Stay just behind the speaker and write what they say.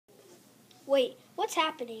"Wait, what's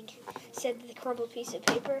happening?" said the crumpled piece of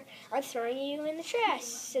paper. "I'm throwing you in the trash,"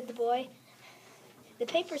 said the boy. The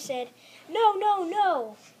paper said, "No, no,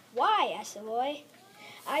 no." "Why?" asked the boy.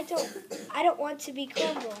 I don't want to be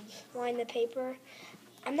crumbled," whined the paper.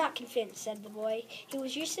 "I'm not convinced," said the boy. He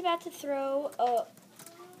was just about to throw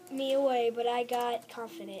me away, but I got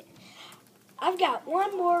confident. "I've got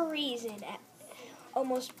one more reason,"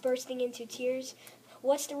 almost bursting into tears.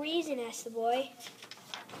 "What's the reason?" asked the boy.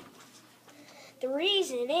 "The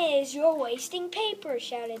reason is you're wasting paper,"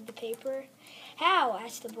 shouted the paper. "How?"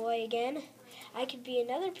 asked the boy again. "I could be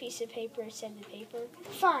another piece of paper," said the paper.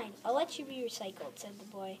 "Fine, I'll let you be recycled," said the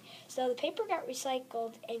boy. So the paper got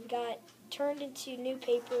recycled and got turned into new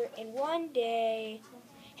paper, and one day...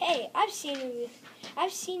 "Hey, I've seen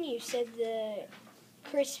you," said the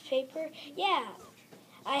crisp paper. Yeah,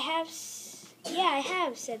 I have,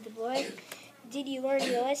 said the boy. "Did you learn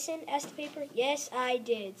your lesson?" asked the paper. "Yes, I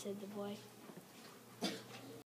did," said the boy.